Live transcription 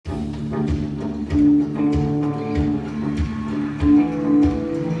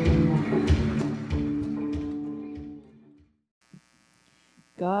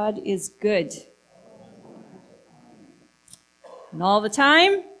God is good. And all the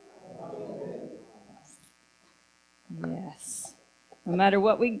time? Yes. No matter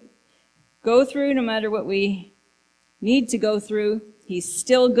what we go through, no matter what we need to go through, he's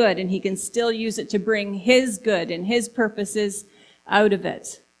still good, and he can still use it to bring his good and his purposes out of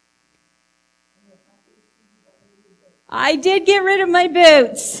it. I did get rid of my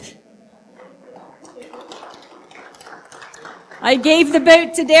boots. I gave the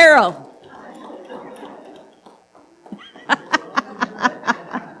boot to Daryl.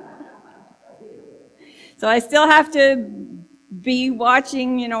 So I still have to be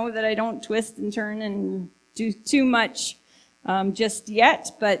watching, that I don't twist and turn and do too much just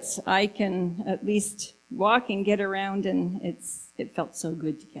yet, but I can at least walk and get around, and it felt so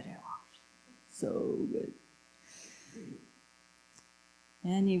good to get it off. So good.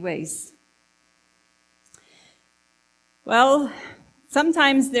 Anyways. Well,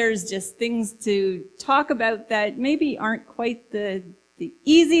 sometimes there's just things to talk about that maybe aren't quite the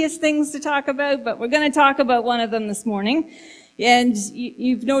easiest things to talk about, but we're going to talk about one of them this morning. And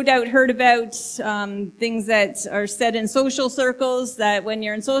you've no doubt heard about things that are said in social circles, that when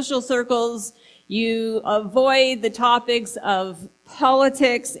you're in social circles, you avoid the topics of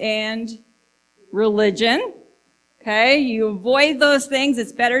politics and religion. Okay, you avoid those things.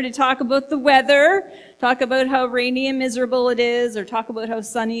 It's better to talk about the weather, talk about how rainy and miserable it is, or talk about how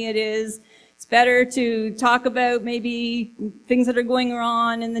sunny it is. It's better to talk about maybe things that are going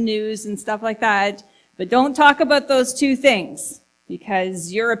on in the news and stuff like that. But don't talk about those two things,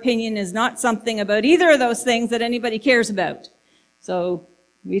 because your opinion is not something about either of those things that anybody cares about. So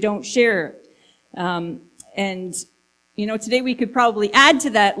we don't share it. And, today we could probably add to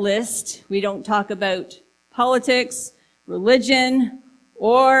that list. We don't talk about politics, religion,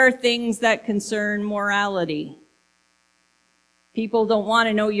 or things that concern morality. People don't want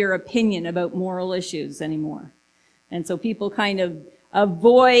to know your opinion about moral issues anymore. And so people kind of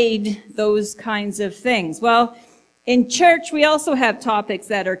avoid those kinds of things. Well, in church, we also have topics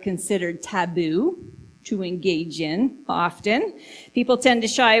that are considered taboo to engage in often. People tend to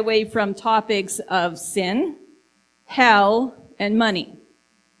shy away from topics of sin, hell, and money.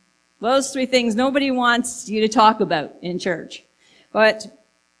 Those three things nobody wants you to talk about in church. But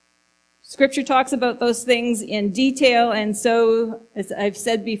Scripture talks about those things in detail, and so, as I've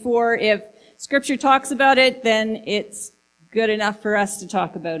said before, if Scripture talks about it, then it's good enough for us to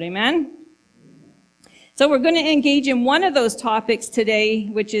talk about. Amen? So we're going to engage in one of those topics today,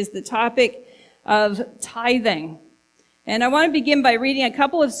 which is the topic of tithing. And I want to begin by reading a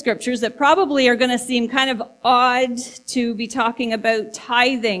couple of scriptures that probably are going to seem kind of odd to be talking about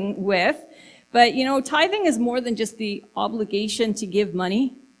tithing with. But, tithing is more than just the obligation to give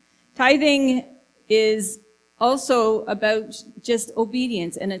money. Tithing is also about just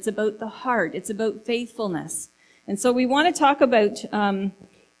obedience, and it's about the heart. It's about faithfulness. And so we want to talk about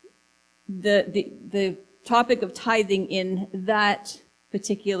the topic of tithing in that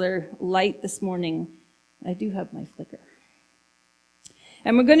particular light this morning. I do have my flicker.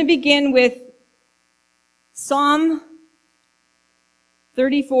 And we're going to begin with Psalm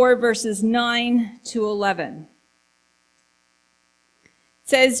 34, verses 9 to 11. It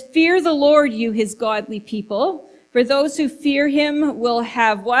says, "Fear the Lord, you his godly people, for those who fear him will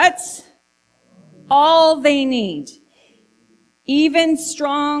have" what? All they need. Even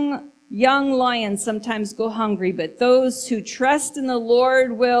strong young lions sometimes go hungry, but those who trust in the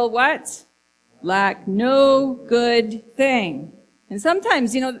Lord will what? Lack no good thing. And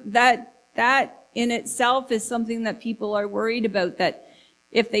sometimes, that in itself is something that people are worried about, that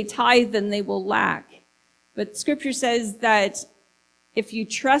if they tithe, then they will lack. But Scripture says that if you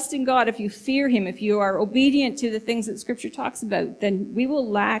trust in God, if you fear him, if you are obedient to the things that Scripture talks about, then we will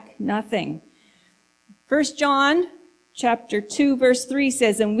lack nothing. 1 John chapter 2, verse 3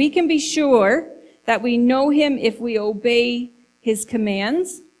 says, "And we can be sure that we know him if we obey his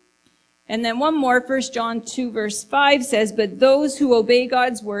commands." And then one more, 1 John 2, verse 5 says, "But those who obey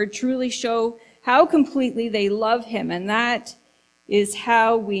God's word truly show how completely they love him, and that is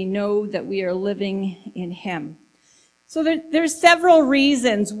how we know that we are living in him." So there's several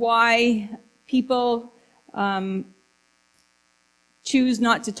reasons why people choose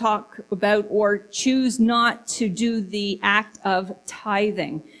not to talk about or choose not to do the act of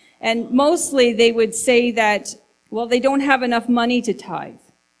tithing. And mostly they would say that, well, they don't have enough money to tithe.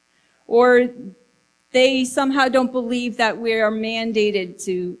 Or they somehow don't believe that we are mandated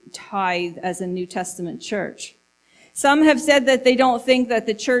to tithe as a New Testament church. Some have said that they don't think that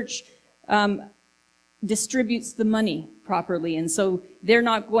the church distributes the money properly, and so they're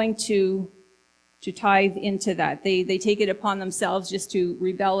not going to tithe into that. They take it upon themselves just to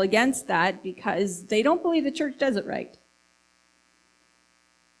rebel against that because they don't believe the church does it right.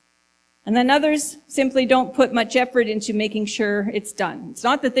 And then others simply don't put much effort into making sure it's done. It's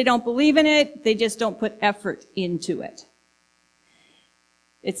not that they don't believe in it, they just don't put effort into it.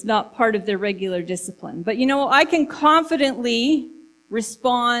 It's not part of their regular discipline. But I can confidently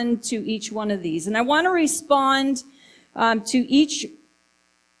respond to each one of these. And I want to respond to each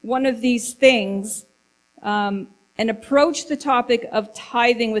one of these things and approach the topic of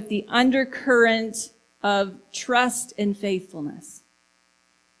tithing with the undercurrent of trust and faithfulness.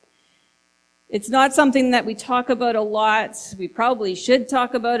 It's not something that we talk about a lot. We probably should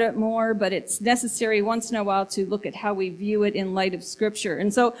talk about it more, but it's necessary once in a while to look at how we view it in light of Scripture.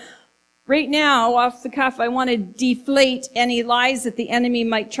 And so right now, off the cuff, I want to deflate any lies that the enemy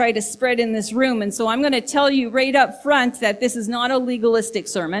might try to spread in this room. And so I'm going to tell you right up front that this is not a legalistic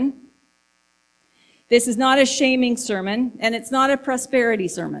sermon. This is not a shaming sermon, and it's not a prosperity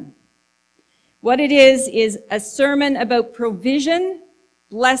sermon. What it is a sermon about provision,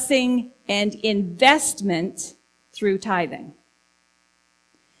 blessing, and investment through tithing.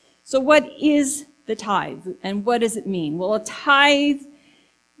 So what is the tithe, and what does it mean? Well, a tithe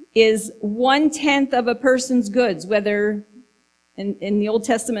is 1/10 of a person's goods, whether in the Old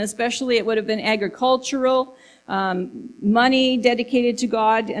Testament especially, it would have been agricultural, money dedicated to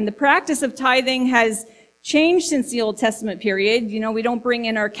God. And the practice of tithing has changed since the Old Testament period. We don't bring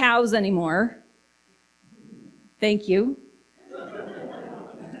in our cows anymore. Thank you.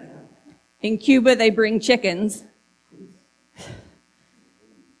 In Cuba, they bring chickens.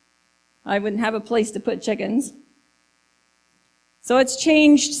 I wouldn't have a place to put chickens. So it's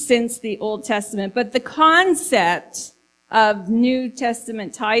changed since the Old Testament. But the concept of New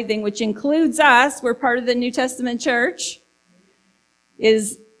Testament tithing, which includes us, we're part of the New Testament church,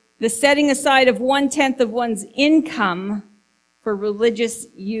 is the setting aside of 1/10 of one's income for religious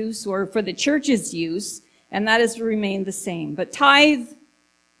use or for the church's use, and that has remained the same. But tithe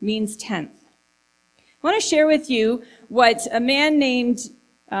means tenth. I want to share with you what a man named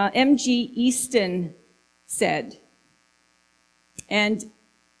M.G. Easton said. And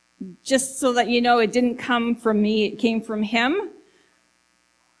just so that you know, it didn't come from me, it came from him.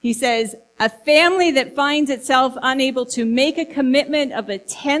 He says, a family that finds itself unable to make a commitment of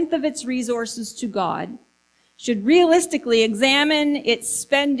 1/10 of its resources to God should realistically examine its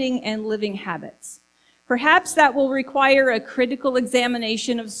spending and living habits. Perhaps that will require a critical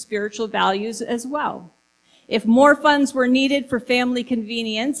examination of spiritual values as well. If more funds were needed for family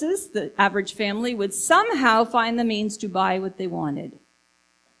conveniences, the average family would somehow find the means to buy what they wanted.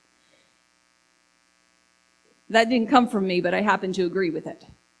 That didn't come from me, but I happen to agree with it.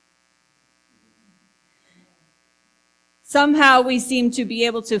 Somehow we seem to be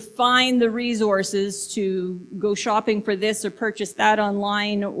able to find the resources to go shopping for this or purchase that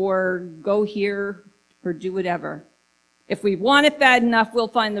online or go here or do whatever. If we want it bad enough, we'll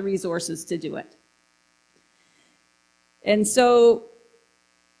find the resources to do it. And so,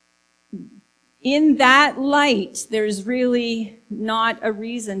 in that light, there's really not a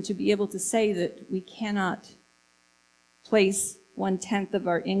reason to be able to say that we cannot place 1/10 of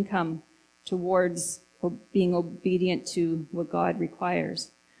our income towards being obedient to what God requires.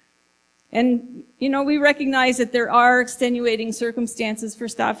 And, we recognize that there are extenuating circumstances for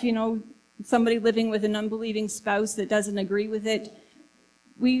stuff, somebody living with an unbelieving spouse that doesn't agree with it.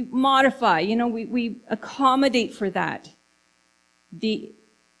 We modify, we accommodate for that. The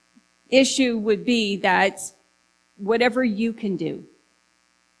issue would be that whatever you can do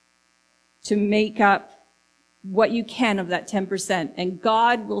to make up what you can of that 10%, and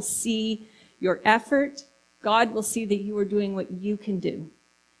God will see your effort. God will see that you are doing what you can do.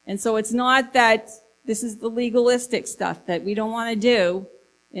 And so it's not that this is the legalistic stuff that we don't want to do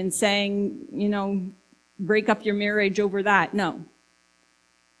in saying, break up your marriage over that. No.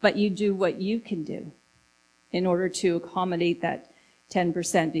 But you do what you can do in order to accommodate that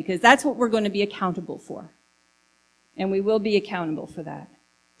 10%, because that's what we're going to be accountable for. And we will be accountable for that.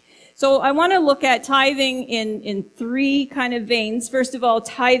 So I want to look at tithing in three kind of veins. First of all,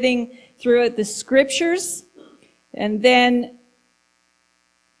 tithing throughout the scriptures, and then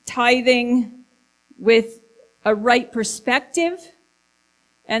tithing with a right perspective,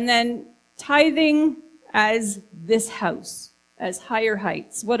 and then tithing as this house, as higher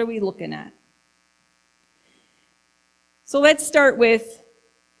heights. What are we looking at? So let's start with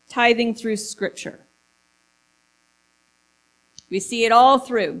tithing through Scripture. We see it all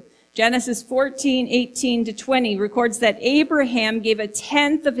through. Genesis 14:18-20 records that Abraham gave a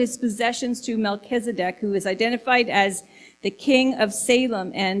tenth of his possessions to Melchizedek, who is identified as the king of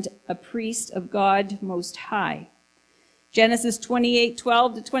Salem and a priest of God Most High. Genesis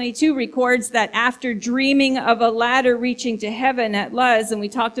 28:12-22 records that after dreaming of a ladder reaching to heaven at Luz, and we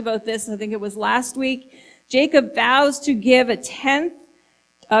talked about this, I think it was last week, Jacob vows to give a tenth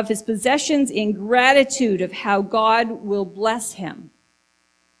of his possessions in gratitude of how God will bless him.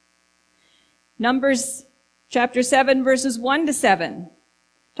 Numbers chapter 7, verses 1-7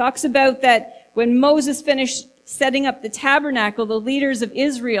 talks about that when Moses finished setting up the tabernacle, the leaders of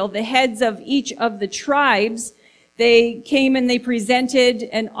Israel, the heads of each of the tribes, they came and they presented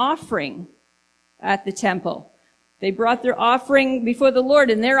an offering at the temple. They brought their offering before the Lord,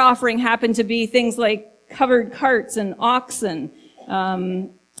 and their offering happened to be things like covered carts and oxen,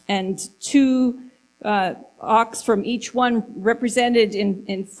 and two ox from each one represented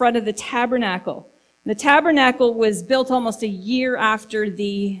in front of the tabernacle. The tabernacle was built almost a year after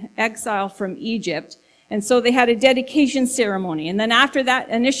the exile from Egypt, and so they had a dedication ceremony. And then after that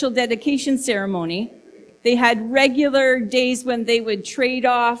initial dedication ceremony, they had regular days when they would trade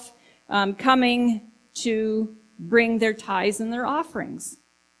off coming to bring their tithes and their offerings.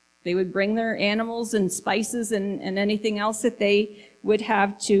 They would bring their animals and spices and anything else that they would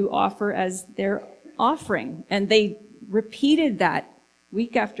have to offer as their offering. And they repeated that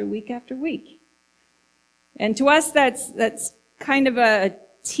week after week after week. And to us, that's kind of a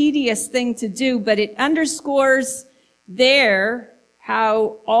tedious thing to do, but it underscores there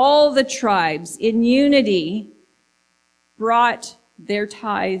how all the tribes in unity brought their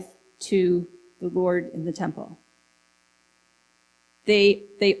tithe to the Lord in the temple.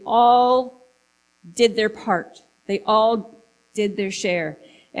 They all did their part. They all did their share.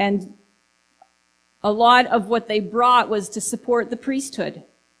 And a lot of what they brought was to support the priesthood.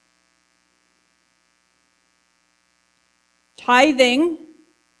 Tithing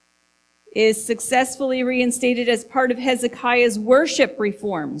is successfully reinstated as part of Hezekiah's worship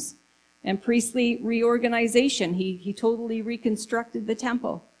reforms and priestly reorganization. He totally reconstructed the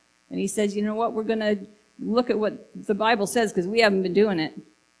temple. And he says, you know what, we're going to look at what the Bible says, because we haven't been doing it.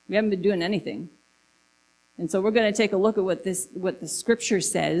 We haven't been doing anything. And so we're going to take a look at what the scripture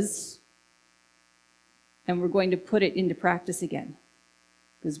says, and we're going to put it into practice again,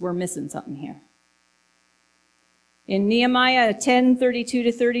 because we're missing something here. In Nehemiah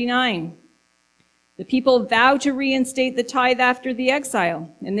 10:32-39, the people vow to reinstate the tithe after the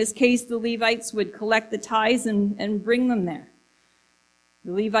exile. In this case, the Levites would collect the tithes and bring them there.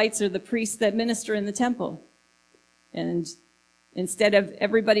 The Levites are the priests that minister in the temple. And instead of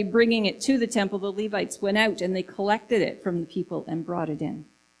everybody bringing it to the temple, the Levites went out and they collected it from the people and brought it in.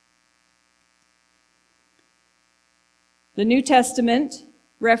 The New Testament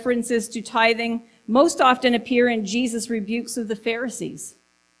references to tithing most often appear in Jesus' rebukes of the Pharisees.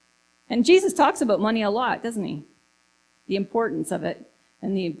 And Jesus talks about money a lot, doesn't he? The importance of it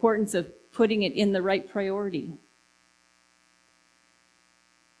and the importance of putting it in the right priority.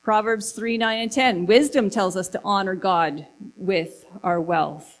 Proverbs 3:9-10. Wisdom tells us to honor God with our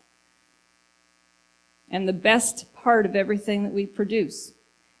wealth and the best part of everything that we produce.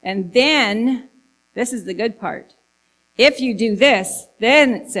 And then, this is the good part. If you do this,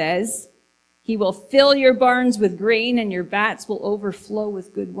 then it says, he will fill your barns with grain and your vats will overflow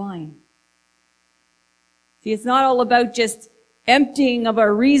with good wine. See, it's not all about just emptying of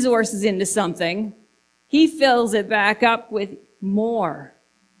our resources into something. He fills it back up with more.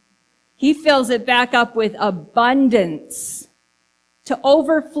 He fills it back up with abundance to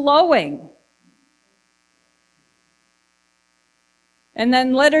overflowing. And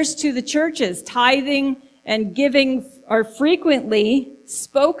then letters to the churches, tithing and giving are frequently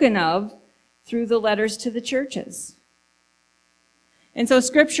spoken of through the letters to the churches. And so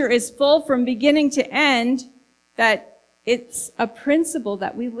Scripture is full from beginning to end that it's a principle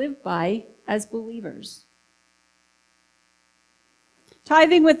that we live by as believers.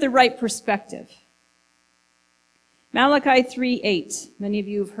 Tithing with the right perspective. Malachi 3:8. Many of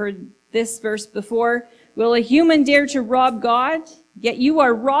you have heard this verse before. Will a human dare to rob God? Yet you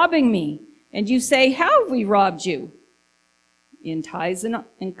are robbing me. And you say, how have we robbed you? In tithes and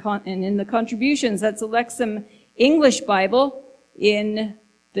in the contributions. That's a Lexham English Bible. In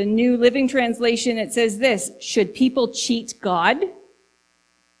the New Living Translation, it says this: should people cheat God?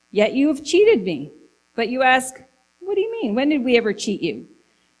 Yet you have cheated me. But you ask, what do you mean? When did we ever cheat you?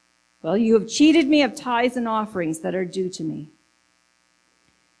 Well, you have cheated me of tithes and offerings that are due to me.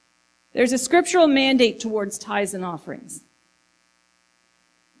 There's a scriptural mandate towards tithes and offerings.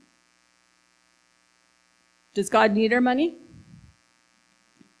 Does God need our money?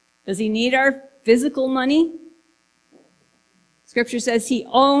 Does he need our physical money? Scripture says he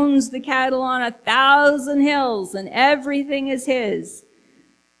owns the cattle on 1,000 hills and everything is his.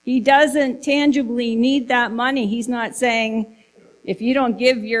 He doesn't tangibly need that money. He's not saying, if you don't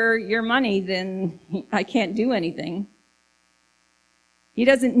give your money, then I can't do anything. He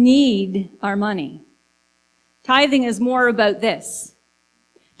doesn't need our money. Tithing is more about this.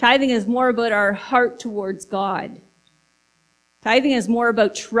 Tithing is more about our heart towards God. Tithing is more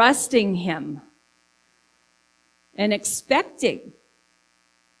about trusting him and expecting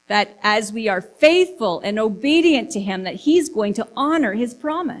that as we are faithful and obedient to him, that he's going to honor his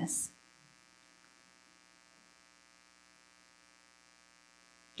promise.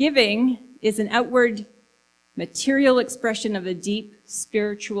 Giving is an outward material expression of a deep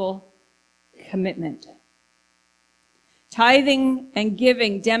spiritual commitment. Tithing and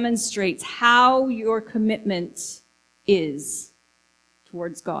giving demonstrates how your commitment is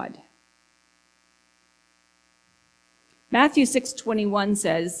towards God. Matthew 6:21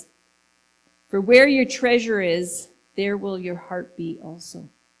 says, "For where your treasure is, there will your heart be also."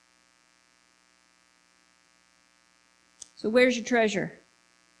 So where's your treasure?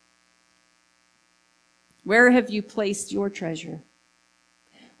 Where have you placed your treasure?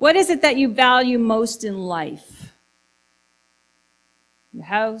 What is it that you value most in life? Your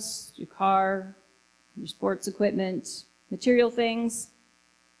house, your car, your sports equipment, material things?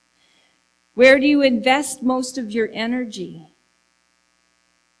 Where do you invest most of your energy?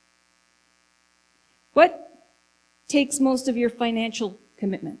 What takes most of your financial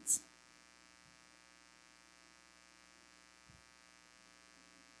commitments?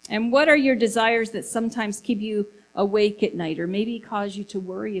 And what are your desires that sometimes keep you awake at night or maybe cause you to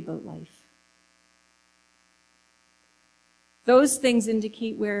worry about life? Those things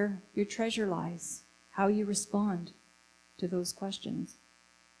indicate where your treasure lies, how you respond to those questions.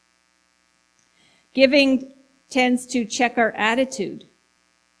 Giving tends to check our attitude.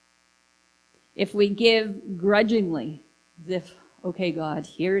 If we give grudgingly, as if, okay, God,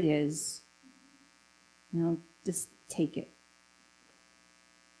 here it is. Just take it.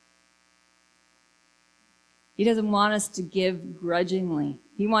 He doesn't want us to give grudgingly.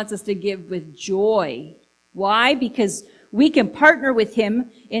 He wants us to give with joy. Why? Because we can partner with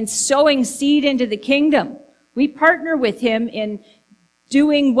him in sowing seed into the kingdom. We partner with him in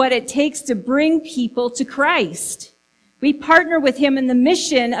doing what it takes to bring people to Christ. We partner with him in the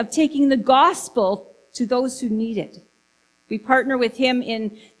mission of taking the gospel to those who need it. We partner with him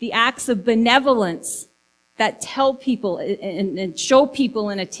in the acts of benevolence that tell people and show people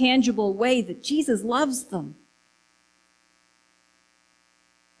in a tangible way that Jesus loves them.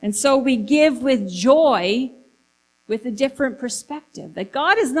 And so we give with joy, with a different perspective, that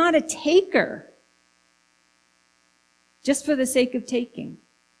God is not a taker just for the sake of taking.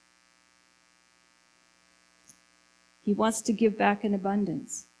 He wants to give back in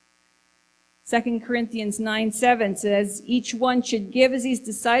abundance. 2 Corinthians 9:7 says, each one should give as he's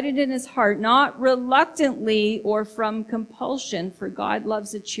decided in his heart, not reluctantly or from compulsion, for God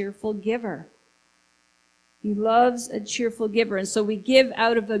loves a cheerful giver. He loves a cheerful giver, and so we give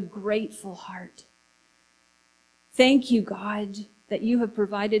out of a grateful heart. Thank you, God, that you have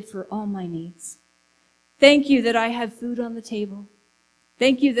provided for all my needs. Thank you that I have food on the table.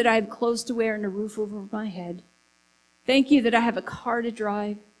 Thank you that I have clothes to wear and a roof over my head. Thank you that I have a car to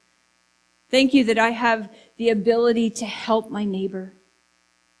drive. Thank you that I have the ability to help my neighbor.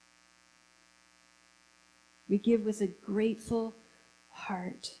 We give with a grateful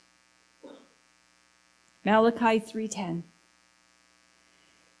heart. Malachi 3:10.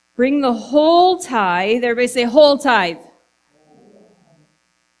 Bring the whole tithe. Everybody say whole tithe.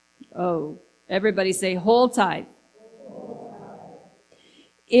 Oh, everybody say whole tithe.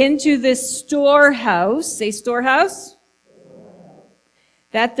 Into the storehouse. Say storehouse.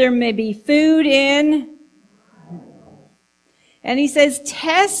 That there may be food in. And he says,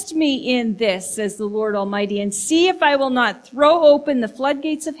 test me in this, says the Lord Almighty, and see if I will not throw open the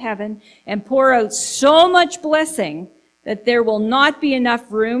floodgates of heaven and pour out so much blessing that there will not be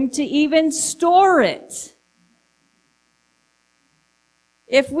enough room to even store it.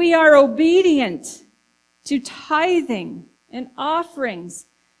 If we are obedient to tithing and offerings,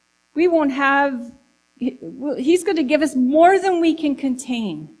 we won't have, he's going to give us more than we can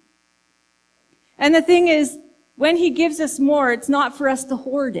contain. And the thing is, when he gives us more, it's not for us to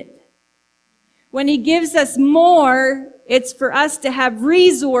hoard it. When he gives us more, it's for us to have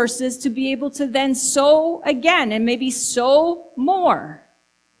resources to be able to then sow again and maybe sow more.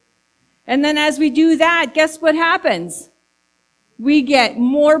 And then as we do that, guess what happens? We get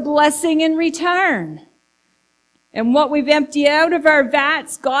more blessing in return. And what we've emptied out of our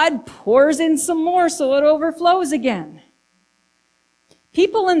vats, God pours in some more so it overflows again.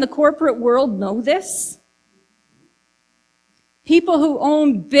 People in the corporate world know this. People who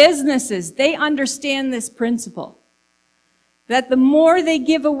own businesses, they understand this principle. That the more they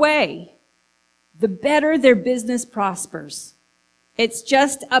give away, the better their business prospers. It's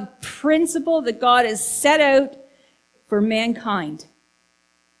just a principle that God has set out for mankind.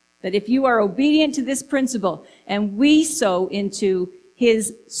 That if you are obedient to this principle, and we sow into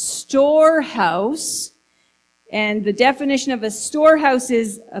his storehouse, and the definition of a storehouse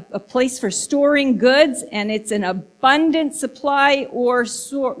is a place for storing goods, and it's an abundant supply or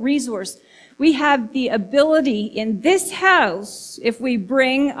resource. We have the ability in this house, if we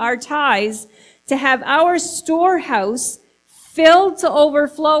bring our tithes, to have our storehouse filled to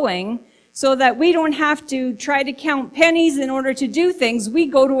overflowing, so that we don't have to try to count pennies in order to do things. We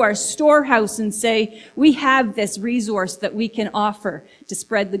go to our storehouse and say, we have this resource that we can offer to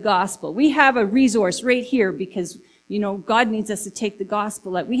spread the gospel. We have a resource right here because, God needs us to take the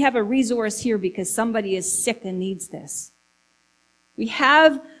gospel out. We have a resource here because somebody is sick and needs this. We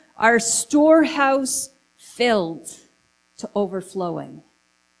have our storehouse filled to overflowing.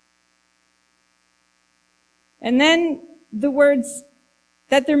 And then the words,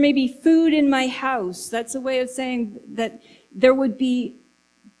 that there may be food in my house. That's a way of saying that there would be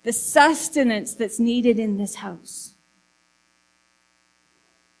the sustenance that's needed in this house.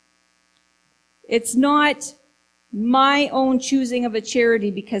 It's not my own choosing of a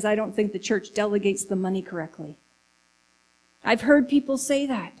charity because I don't think the church delegates the money correctly. I've heard people say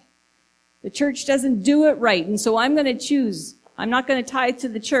that. The church doesn't do it right, and so I'm going to choose. I'm not going to tithe to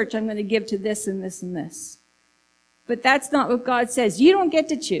the church. I'm going to give to this and this and this. But that's not what God says. You don't get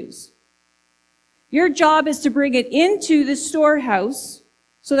to choose. Your job is to bring it into the storehouse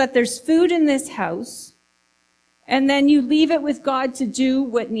so that there's food in this house, and then you leave it with God to do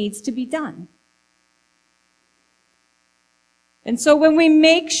what needs to be done. And so when we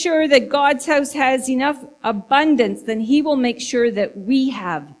make sure that God's house has enough abundance, then he will make sure that we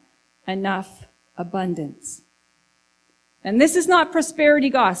have enough abundance. And this is not prosperity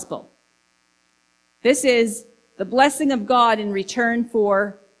gospel. This is the blessing of God in return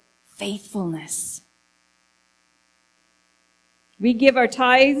for faithfulness. We give our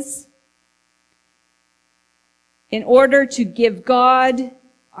tithes in order to give God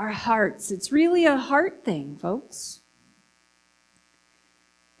our hearts. It's really a heart thing, folks.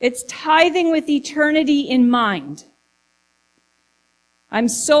 It's tithing with eternity in mind. I'm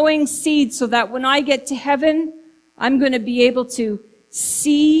sowing seeds so that when I get to heaven, I'm going to be able to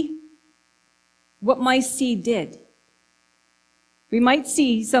see what my seed did. We might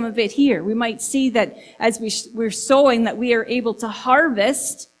see some of it here. We might see that as we're sowing, that we are able to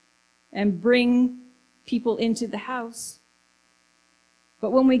harvest and bring people into the house.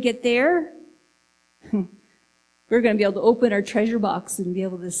 But when we get there, we're going to be able to open our treasure box and be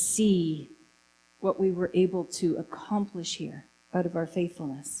able to see what we were able to accomplish here out of our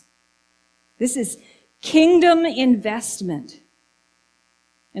faithfulness. This is kingdom investment.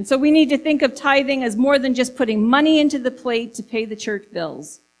 And so we need to think of tithing as more than just putting money into the plate to pay the church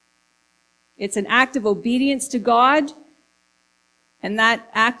bills. It's an act of obedience to God, and that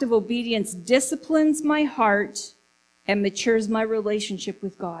act of obedience disciplines my heart and matures my relationship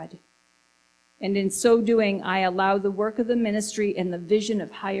with God. And in so doing, I allow the work of the ministry and the vision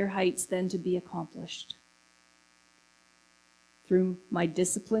of higher heights then to be accomplished. Through my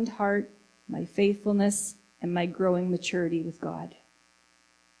disciplined heart, my faithfulness, and my growing maturity with God.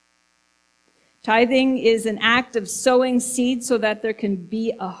 Tithing is an act of sowing seed so that there can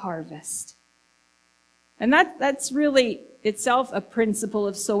be a harvest. And that's really itself a principle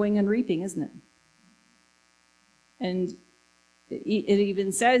of sowing and reaping, isn't it? And it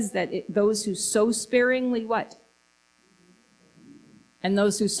even says that those who sow sparingly, what? And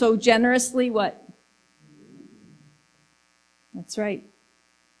those who sow generously, what? That's right.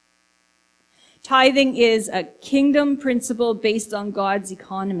 Tithing is a kingdom principle based on God's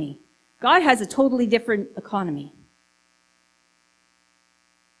economy. God has a totally different economy.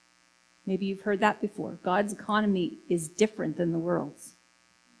 Maybe you've heard that before. God's economy is different than the world's.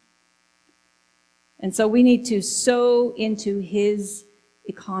 And so we need to sow into his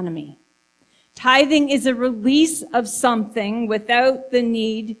economy. Tithing is a release of something without the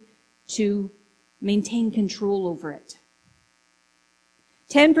need to maintain control over it.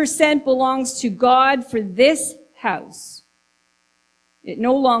 10% belongs to God for this house. It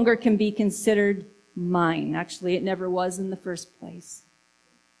no longer can be considered mine. Actually, it never was in the first place.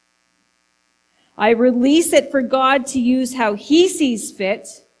 I release it for God to use how he sees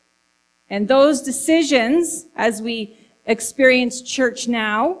fit, And those decisions, as we experience church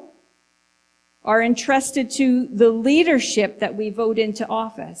now, are entrusted to the leadership that we vote into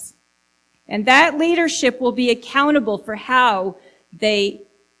office. And that leadership will be accountable for how they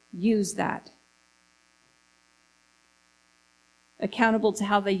use that. Accountable to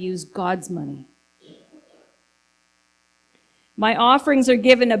how they use God's money. My offerings are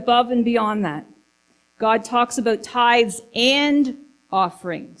given above and beyond that. God talks about tithes and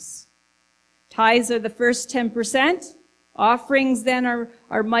offerings. Tithes are the first 10%. Offerings then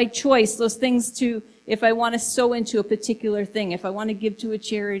are my choice. Those things to, if I want to sow into a particular thing, if I want to give to a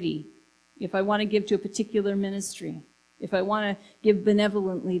charity, if I want to give to a particular ministry, if I want to give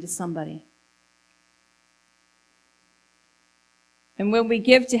benevolently to somebody. And when we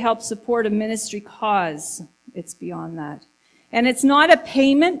give to help support a ministry cause, it's beyond that. And it's not a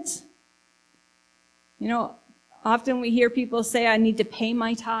payment. You know, often we hear people say, I need to pay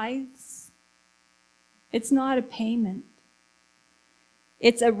my tithes. It's not a payment.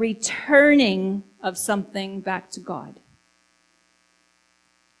 It's a returning of something back to God.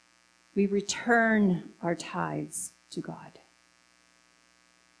 We return our tithes to God.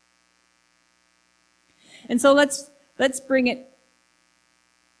 And so let's bring it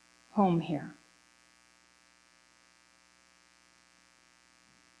home here.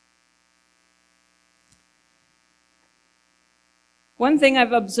 One thing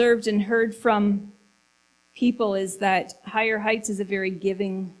I've observed and heard from people is that Higher Heights is a very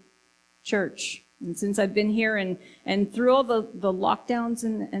giving church. And since I've been here and through all the lockdowns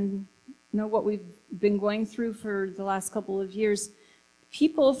and know what we've been going through for the last couple of years,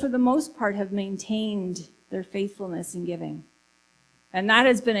 people for the most part have maintained their faithfulness in giving. And that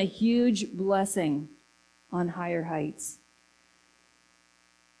has been a huge blessing on Higher Heights.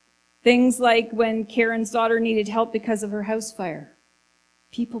 Things like when Karen's daughter needed help because of her house fire.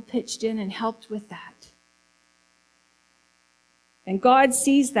 People pitched in and helped with that. And God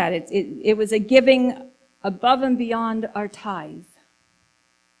sees that. It was a giving above and beyond our tithe.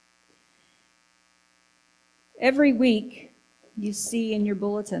 Every week, you see in your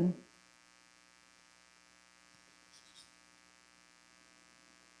bulletin,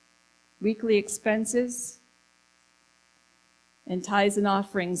 weekly expenses and tithes and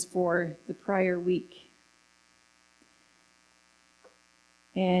offerings for the prior week.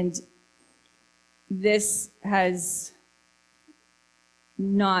 And this has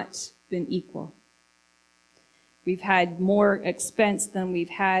not been equal. We've had more expense than we've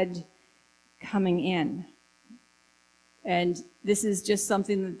had coming in. And this is just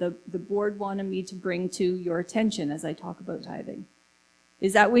something that the board wanted me to bring to your attention as I talk about tithing,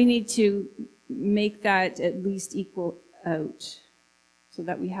 is that we need to make that at least equal out so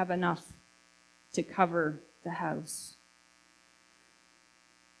that we have enough to cover the house.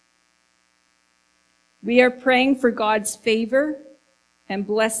 We are praying for God's favor and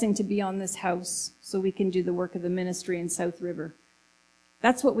blessing to be on this house so we can do the work of the ministry in South River.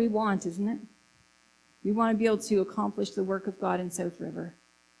 That's what we want, isn't it? We want to be able to accomplish the work of God in South River.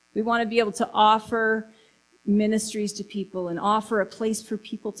 We want to be able to offer ministries to people and offer a place for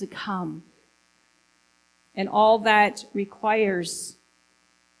people to come. And all that requires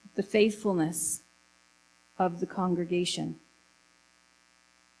the faithfulness of the congregation.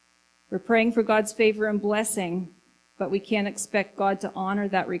 We're praying for God's favor and blessing, but we can't expect God to honor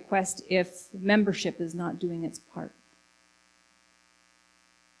that request if membership is not doing its part.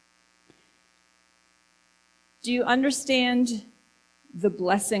 Do you understand the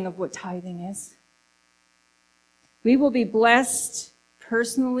blessing of what tithing is? We will be blessed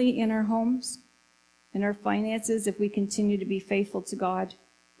personally in our homes, in our finances, if we continue to be faithful to God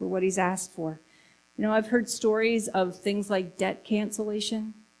for what He's asked for. You know, I've heard stories of things like debt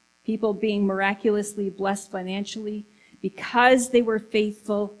cancellation, people being miraculously blessed financially because they were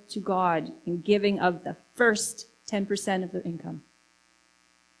faithful to God in giving of the first 10% of their income.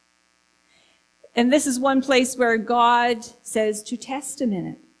 And this is one place where God says to test Him in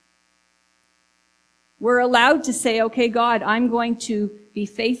it. We're allowed to say, okay, God, I'm going to be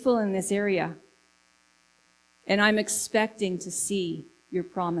faithful in this area. And I'm expecting to see your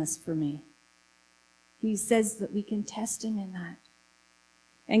promise for me. He says that we can test Him in that.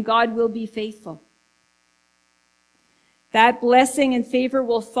 And God will be faithful. That blessing and favor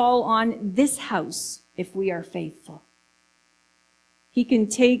will fall on this house if we are faithful. He can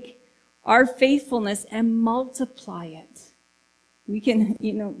take our faithfulness and multiply it. We can,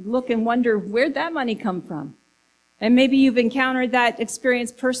 look and wonder, where'd that money come from? And maybe you've encountered that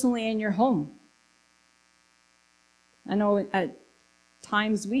experience personally in your home. I know at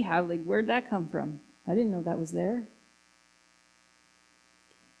times we have, where'd that come from? I didn't know that was there.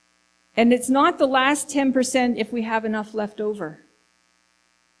 And it's not the last 10% if we have enough left over.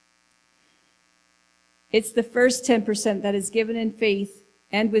 It's the first 10% that is given in faith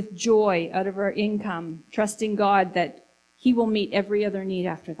and with joy out of our income, trusting God that He will meet every other need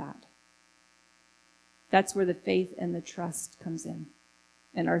after that. That's where the faith and the trust comes in.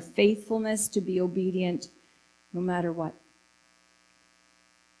 And our faithfulness to be obedient no matter what.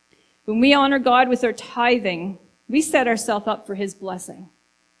 When we honor God with our tithing, we set ourselves up for His blessing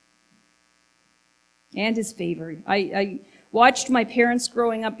and His favor. I watched my parents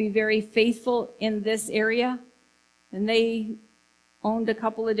growing up be very faithful in this area, and they owned a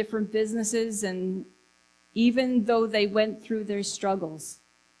couple of different businesses, and even though they went through their struggles,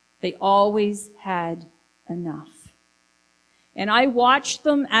 they always had enough. And I watched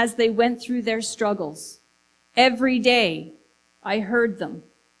them as they went through their struggles. Every day, I heard them,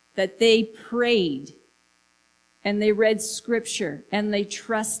 that they prayed, and they read scripture, and they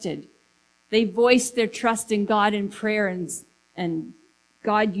trusted. They voiced their trust in God in prayer, and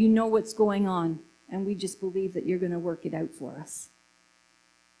God, you know what's going on, and we just believe that you're going to work it out for us.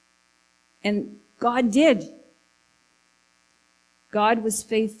 And God did. God was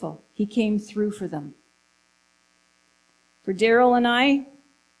faithful. He came through for them. For Daryl and I,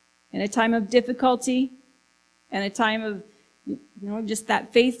 in a time of difficulty and a time of, just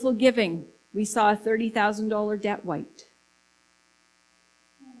that faithful giving, we saw a $30,000 debt wiped.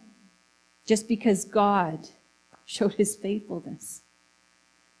 Just because God showed His faithfulness.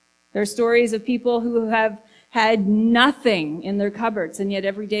 There are stories of people who have had nothing in their cupboards, and yet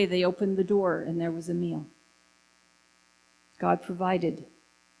every day they opened the door and there was a meal. God provided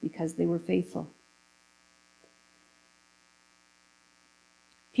because they were faithful.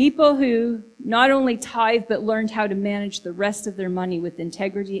 People who not only tithe but learned how to manage the rest of their money with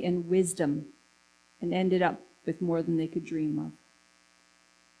integrity and wisdom and ended up with more than they could dream of.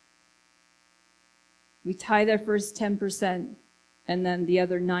 We tithe our first 10%, and then the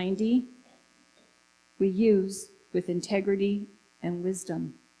other 90% we use with integrity and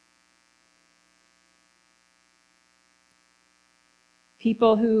wisdom.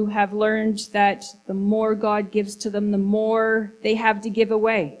 People who have learned that the more God gives to them, the more they have to give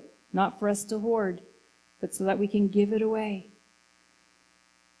away. Not for us to hoard, but so that we can give it away.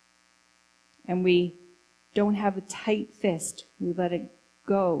 And we don't have a tight fist. We let it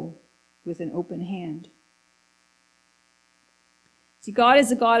go with an open hand. See, God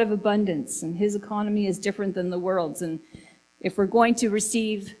is a God of abundance, and His economy is different than the world's. And if we're going to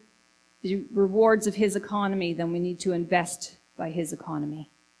receive the rewards of His economy, then we need to invest by His economy.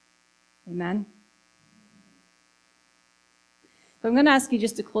 Amen? So I'm going to ask you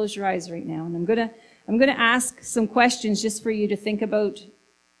just to close your eyes right now, and I'm going to ask some questions just for you to think about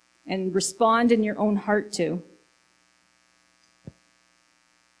and respond in your own heart to.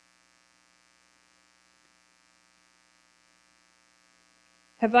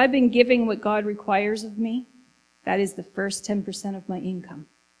 Have I been giving what God requires of me? That is the first 10% of my income.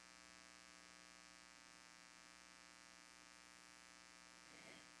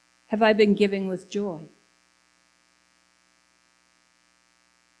 Have I been giving with joy?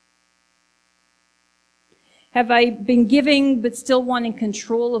 Have I been giving but still wanting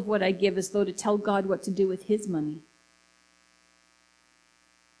control of what I give as though to tell God what to do with His money?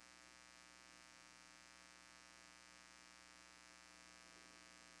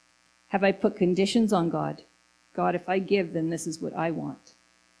 Have I put conditions on God? God, if I give, then this is what I want.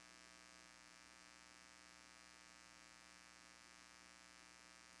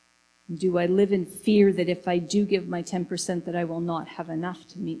 Do I live in fear that if I do give my 10% that I will not have enough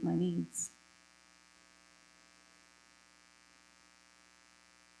to meet my needs?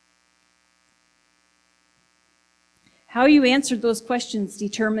 How you answered those questions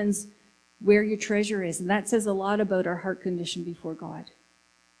determines where your treasure is, and that says a lot about our heart condition before God.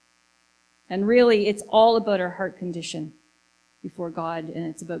 And really, it's all about our heart condition before God, and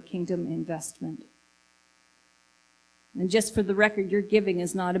it's about kingdom investment. And just for the record, your giving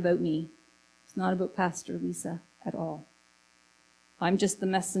is not about me. It's not about Pastor Lisa at all. I'm just the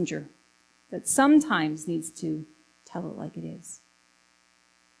messenger that sometimes needs to tell it like it is.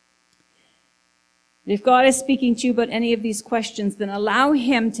 If God is speaking to you about any of these questions, then allow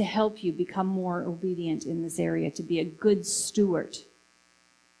Him to help you become more obedient in this area, to be a good steward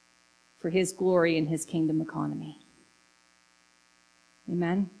for His glory and His kingdom economy.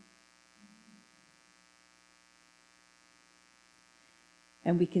 Amen?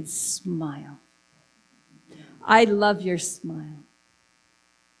 And we can smile. I love your smile.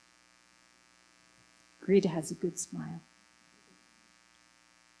 Greta has a good smile.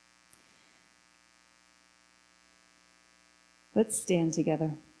 Let's stand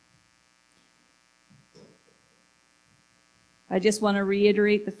together. I just want to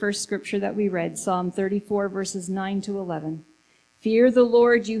reiterate the first scripture that we read, Psalm 34, verses 9 to 11. Fear the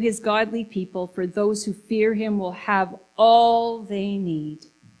Lord, you his godly people, for those who fear him will have all they need.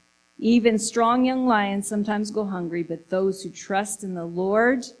 Even strong young lions sometimes go hungry, but those who trust in the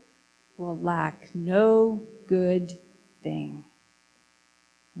Lord will lack no good thing.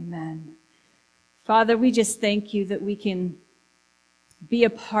 Amen. Father, we just thank you that we can be a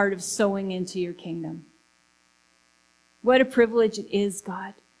part of sowing into your kingdom. What a privilege it is,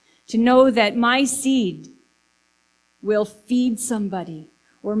 God, to know that my seed will feed somebody,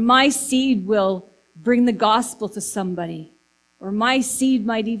 or my seed will bring the gospel to somebody, or my seed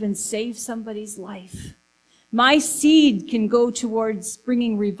might even save somebody's life. My seed can go towards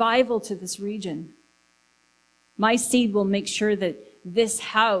bringing revival to this region. My seed will make sure that this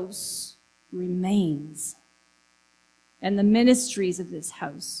house remains, and the ministries of this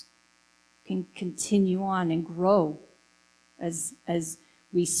house can continue on and grow as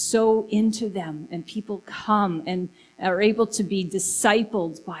we sow into them and people come and are able to be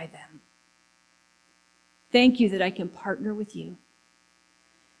discipled by them. Thank you that I can partner with you.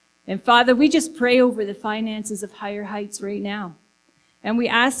 And Father, we just pray over the finances of Higher Heights right now. And we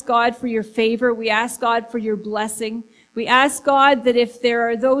ask God for your favor. We ask God for your blessing. We ask God that if there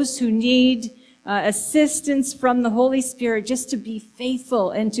are those who need assistance from the Holy Spirit, just to be faithful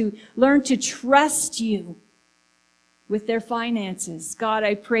and to learn to trust you with their finances. God,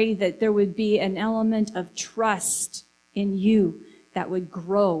 I pray that there would be an element of trust in you that would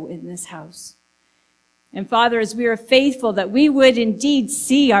grow in this house. And Father, as we are faithful, that we would indeed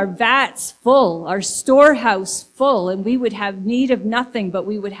see our vats full, our storehouse full, and we would have need of nothing, but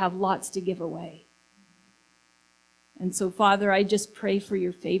we would have lots to give away. And so, Father, I just pray for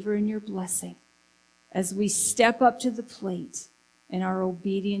your favor and your blessing as we step up to the plate and are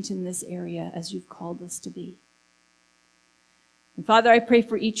obedient in this area as you've called us to be. And Father, I pray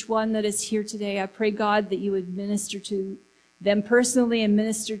for each one that is here today. I pray, God, that you would minister to them personally and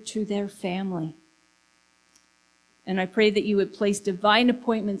minister to their family. And I pray that you would place divine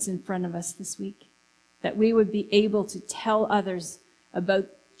appointments in front of us this week, that we would be able to tell others about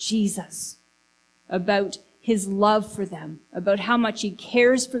Jesus, about his love for them, about how much he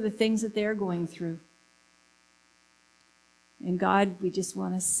cares for the things that they're going through. And God, we just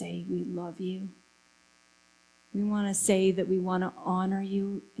want to say we love you. We want to say that we want to honor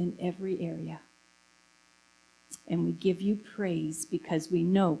you in every area. And we give you praise because we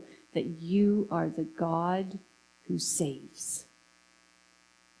know that you are the God who saves.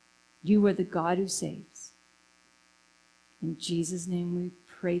 You are the God who saves. In Jesus' name we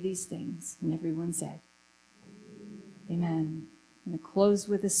pray these things. And everyone said, Amen. I'm going to close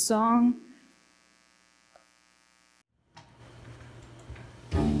with a song.